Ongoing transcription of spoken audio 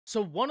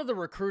So, one of the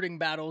recruiting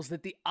battles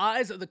that the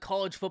eyes of the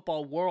college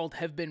football world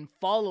have been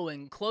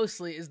following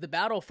closely is the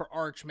battle for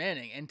Arch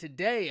Manning. And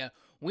today,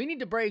 we need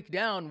to break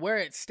down where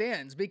it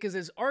stands because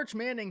as Arch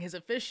Manning has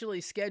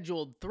officially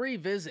scheduled 3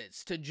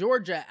 visits to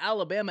Georgia,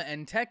 Alabama,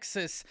 and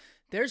Texas,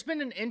 there's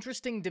been an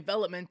interesting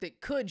development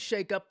that could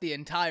shake up the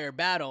entire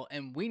battle,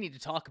 and we need to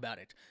talk about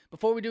it.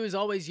 Before we do, as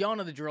always, y'all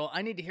know the drill.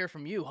 I need to hear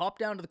from you. Hop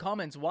down to the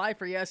comments, Y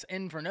for yes,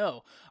 N for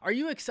no. Are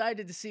you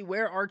excited to see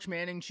where Arch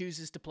Manning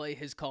chooses to play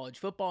his college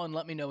football? And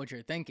let me know what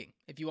you're thinking.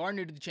 If you are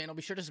new to the channel,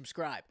 be sure to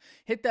subscribe.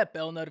 Hit that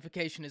bell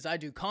notification as I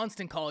do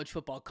constant college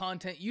football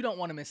content. You don't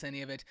want to miss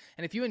any of it.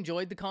 And if you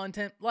enjoyed the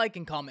content, like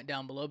and comment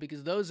down below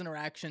because those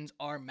interactions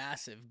are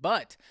massive.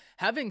 But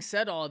having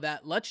said all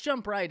that, let's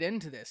jump right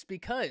into this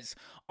because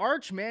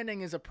Arch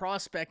Manning is a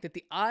prospect that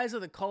the eyes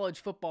of the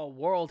college football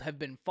world have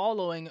been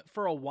following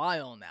for a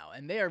while now,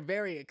 and they are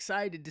very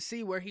excited to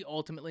see where he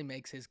ultimately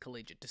makes his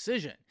collegiate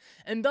decision.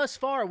 And thus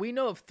far, we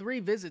know of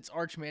 3 visits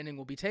Arch Manning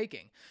will be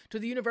taking: to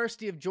the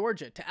University of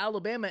Georgia, to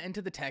Alabama, and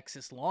to the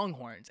Texas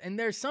Longhorns. And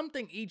there's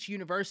something each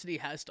university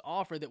has to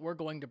offer that we're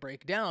going to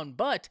break down,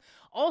 but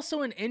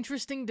also an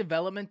interesting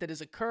development that has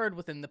occurred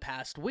within the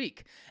past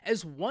week,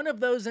 as one of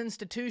those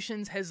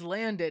institutions has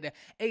landed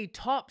a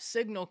top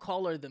signal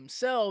caller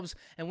themselves,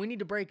 and we need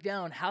to break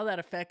down how that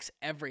affects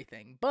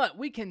everything. But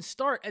we can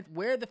start at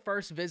where the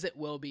first visit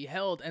will be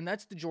held, and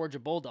that's the Georgia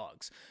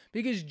Bulldogs,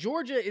 because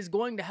Georgia is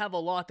going to have a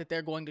lot that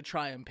they're going to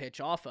try and pitch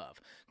off of.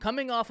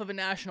 Coming off of a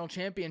national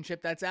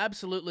championship, that's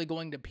absolutely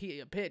going to be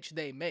a pitch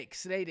they make,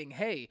 stating,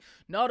 hey,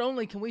 not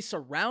only can we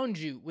surround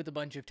you with a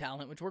bunch of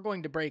talent, which we're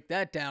going to break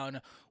that down,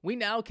 we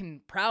now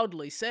can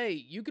proudly say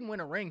you can win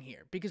a ring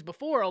here, because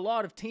before a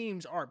lot of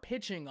teams are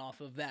pitching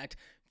off of that,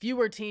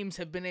 fewer teams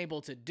have been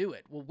able to do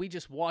it. Well, we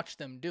just watched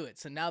them do it,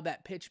 so now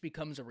that pitch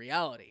becomes a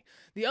reality.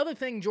 The other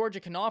thing Georgia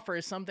can offer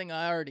is something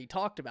I already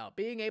talked about,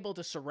 being able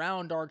to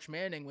surround Arch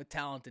Manning with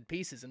talented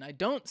pieces, and I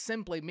don't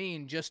simply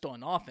mean just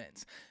on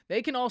offense.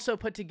 They can also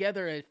put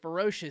together a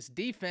ferocious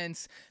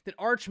defense that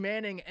Arch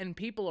Manning and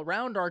people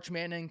around Arch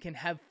Manning can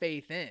have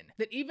faith in.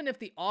 That even if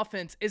the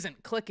offense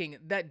isn't clicking,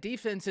 that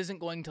defense isn't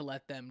going to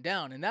let them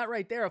down, and that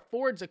right there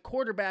affords a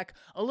quarterback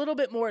a little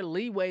bit more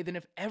leeway than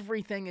if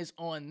everything is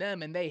on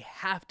them and they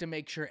have to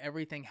make sure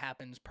everything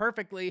happens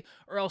perfectly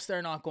or else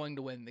they're not going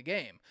to win the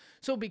game.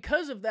 So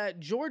because of that,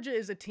 Georgia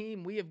is a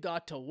team we have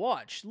got to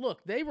watch.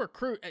 Look, they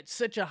recruit at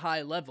such a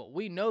high level.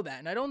 We know that,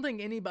 and I don't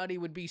think anybody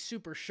would be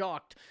super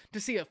shocked to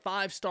see a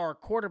 5-star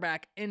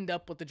quarterback end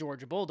up with the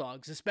Georgia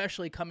Bulldogs,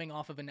 especially coming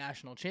off of a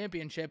national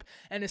championship,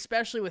 and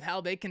especially with how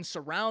they can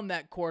surround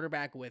that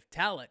quarterback with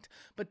talent.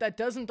 But that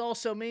doesn't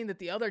also mean that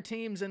the other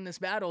teams in this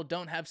battle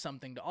don't have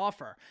something to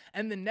offer.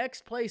 And the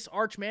next place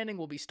Arch Manning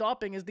will be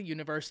stopping is the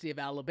University of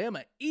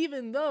Alabama,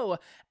 even though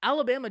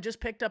Alabama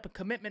just picked up a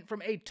commitment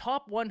from a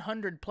top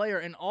 100 player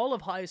in all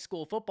of high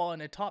school football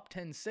and a top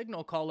 10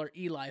 signal caller,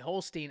 Eli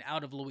Holstein,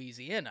 out of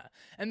Louisiana.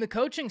 And the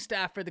coaching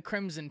staff for the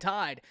Crimson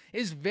Tide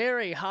is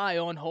very high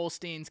on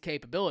Holstein's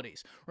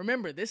capabilities.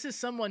 Remember, this is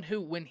someone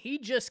who, when he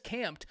just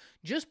camped,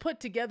 just put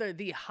together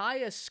the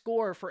highest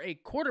score for a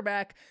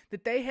quarterback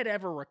that they had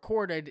ever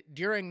recorded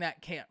during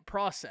that camp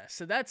process.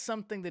 So that's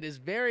something that is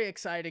very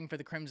exciting for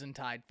the Crimson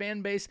Tide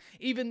fan base,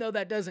 even though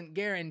that doesn't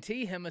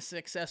guarantee him a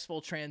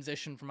successful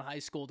transition from high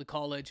school to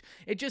college.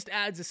 It just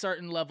adds a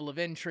certain level of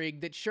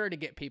intrigue that's sure to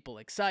get people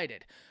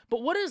excited.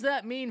 But what does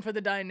that mean for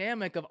the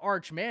dynamic of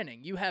Arch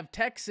Manning? You have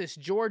Texas,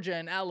 Georgia,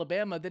 and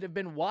Alabama that have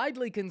been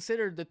widely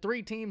considered the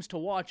 3 teams to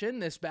watch in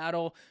this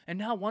battle, and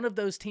now one of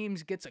those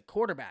teams gets a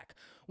quarterback.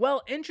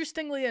 Well,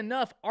 interestingly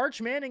enough,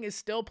 Arch Manning is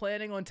still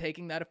planning on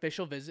taking that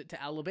official visit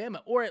to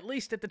Alabama, or at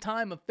least at the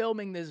time of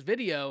filming this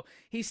video,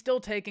 he's still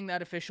taking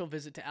that official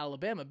visit to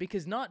Alabama,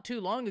 because not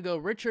too long ago,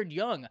 Richard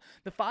Young,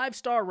 the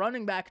 5-star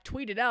running back,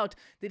 tweeted out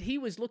that he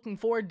was looking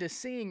forward to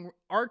seeing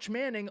Arch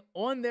Manning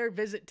on their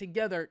visit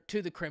together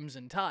to the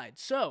Crimson Tide.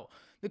 So,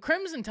 the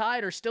Crimson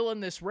Tide are still in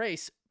this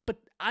race, but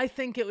I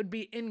think it would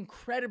be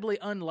incredibly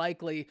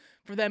unlikely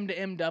for them to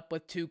end up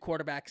with 2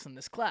 quarterbacks in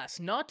this class.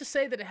 Not to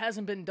say that it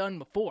hasn't been done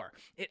before.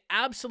 It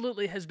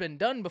absolutely has been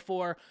done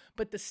before,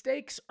 but the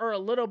stakes are a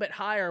little bit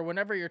higher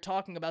whenever you're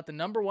talking about the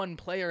number 1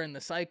 player in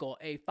the cycle,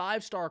 a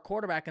 5-star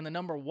quarterback and the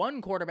number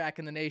 1 quarterback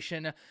in the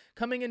nation,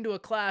 coming into a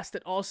class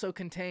that also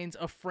contains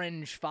a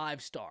fringe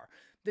 5-star.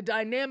 The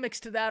dynamics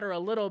to that are a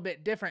little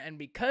bit different, and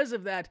because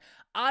of that,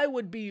 I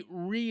would be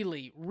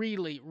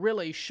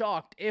really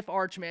shocked if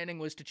Arch Manning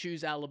was to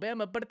choose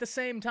Alabama, but at the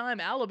same time,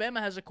 Alabama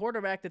has a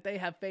quarterback that they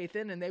have faith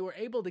in, and they were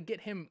able to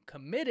get him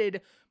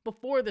committed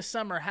before the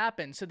summer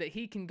happened so that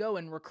he can go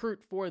and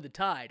recruit for the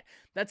Tide.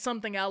 That's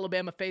something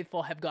Alabama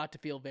faithful have got to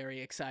feel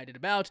very excited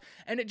about,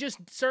 and it just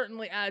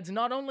certainly adds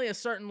not only a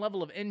certain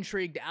level of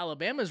intrigue to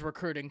Alabama's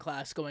recruiting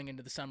class going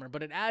into the summer,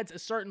 but it adds a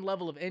certain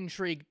level of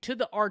intrigue to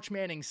the Arch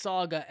Manning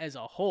saga as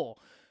a whole.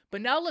 But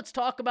now let's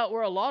talk about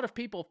where a lot of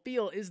people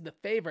feel is the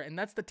favorite, and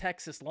that's the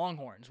Texas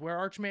Longhorns, where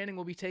Arch Manning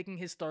will be taking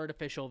his 3rd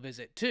official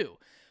visit to.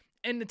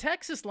 And the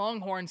Texas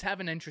Longhorns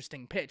have an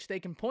interesting pitch. They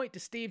can point to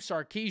Steve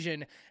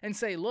Sarkisian and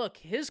say, look,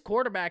 his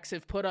quarterbacks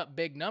have put up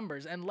big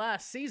numbers. And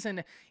last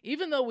season,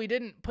 even though we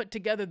didn't put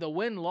together the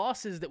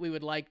win-losses that we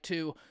would like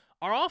to,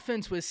 our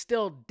offense was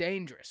still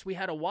dangerous. We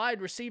had a wide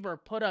receiver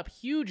put up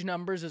huge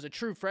numbers as a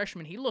true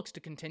freshman. He looks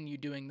to continue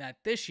doing that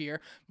this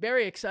year.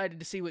 Very excited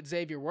to see what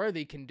Xavier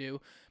Worthy can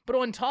do. But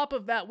on top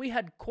of that, we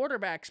had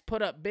quarterbacks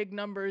put up big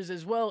numbers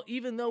as well,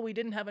 even though we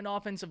didn't have an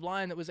offensive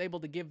line that was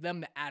able to give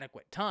them the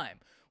adequate time.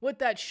 What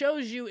that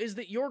shows you is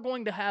that you're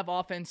going to have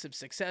offensive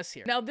success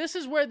here. Now, this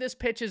is where this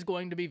pitch is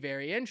going to be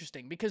very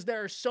interesting because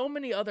there are so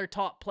many other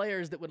top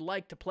players that would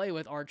like to play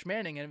with Arch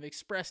Manning and have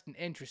expressed an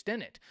interest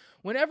in it.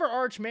 Whenever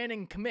Arch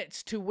Manning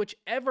commits to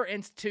whichever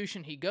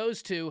institution he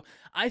goes to,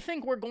 I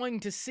think we're going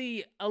to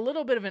see a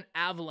little bit of an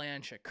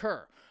avalanche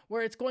occur,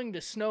 where it's going to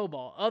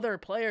snowball. Other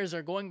players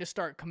are going to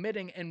start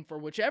committing, and for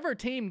whichever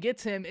team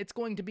gets him, it's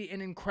going to be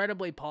an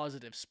incredibly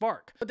positive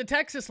spark. But the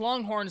Texas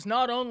Longhorns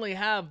not only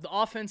have the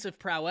offensive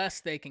prowess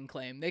they can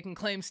claim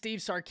Steve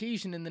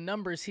Sarkisian and the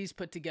numbers he's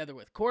put together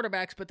with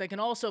quarterbacks, but they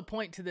can also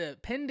point to the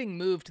pending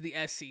move to the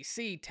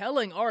SEC,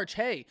 telling Arch,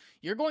 hey,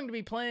 you're going to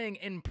be playing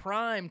in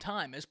prime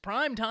time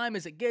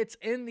as it gets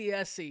in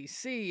the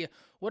SEC.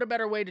 What a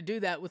better way to do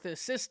that with a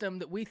system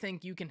that we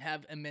think you can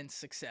have immense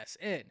success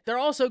in. They're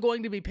also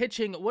going to be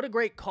pitching what a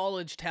great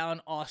college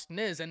town Austin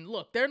is. And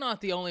look, they're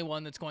not the only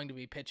one that's going to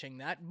be pitching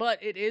that,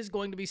 but it is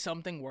going to be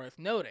something worth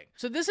noting.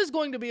 So this is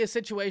going to be a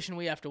situation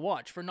we have to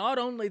watch for not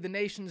only the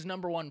nation's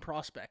 #1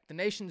 prospect, the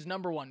nation's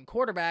 #1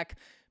 quarterback,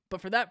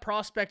 but for that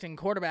prospect and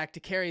quarterback to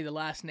carry the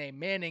last name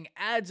Manning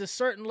adds a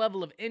certain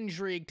level of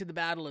intrigue to the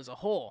battle as a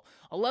whole.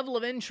 A level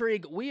of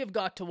intrigue we have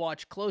got to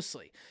watch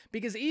closely.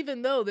 Because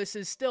even though this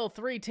is still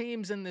 3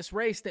 teams in this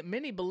race that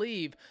many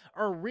believe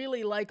are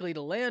really likely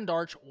to land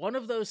Arch, one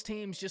of those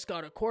teams just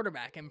got a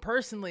quarterback. And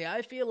personally,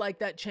 I feel like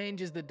that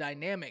changes the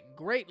dynamic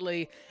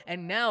greatly.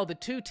 And now the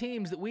 2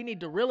 teams that we need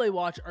to really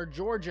watch are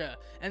Georgia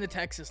and the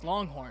Texas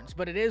Longhorns.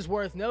 But it is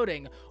worth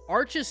noting,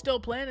 Arch is still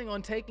planning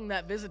on taking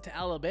that visit to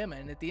Alabama.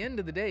 And at the end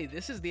of the day,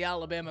 this is the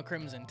Alabama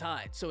Crimson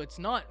Tide, so it's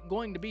not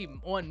going to be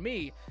on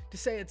me to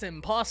say it's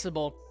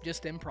impossible,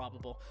 just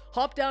improbable.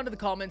 Hop down to the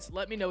comments,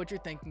 let me know what you're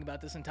thinking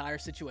about this entire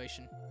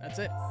situation. That's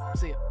it.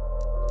 See ya.